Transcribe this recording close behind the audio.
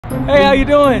Hey, how you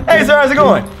doing? Hey, sir, how's it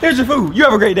going? Here's your food. You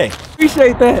have a great day.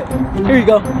 Appreciate that. Here you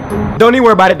go. Don't even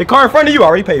worry about it. The car in front of you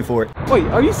already paid for it. Wait,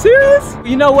 are you serious?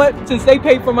 You know what? Since they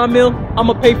paid for my meal, I'm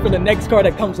gonna pay for the next car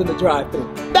that comes in the drive-thru.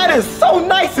 That is so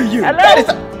nice of you. Hello? That is.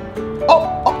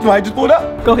 Oh, somebody just pulled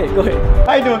up. Go ahead, go ahead.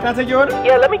 How you doing? Can I take your order?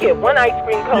 Yeah, let me get 1 ice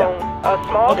cream cone, a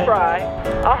small fry,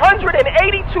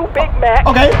 182 Big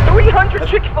Macs, 300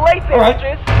 Chick-fil-A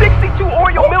sandwiches, 62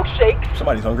 Oreo milkshakes,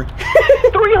 Somebody's hungry.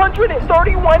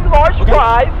 331 large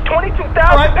fries,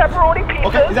 22,000 pepperoni pizzas.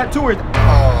 Okay, is that 2 or? Oh,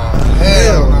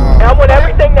 hell no. And I want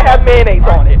everything to have mayonnaise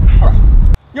on it.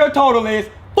 Your total is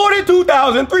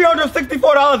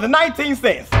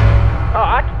 $42,364.19. Oh,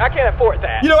 I can't afford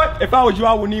that. You know what? If I was you,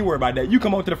 I wouldn't even worry about that. You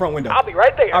come on to the front window. I'll be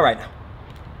right there. All right.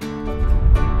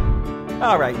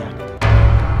 All right now.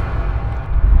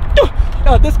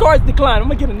 This car is declined. I'm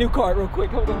gonna get a new car real quick.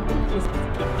 Hold on.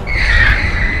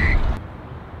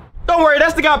 Don't worry,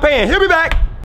 that's the guy paying. He'll be back.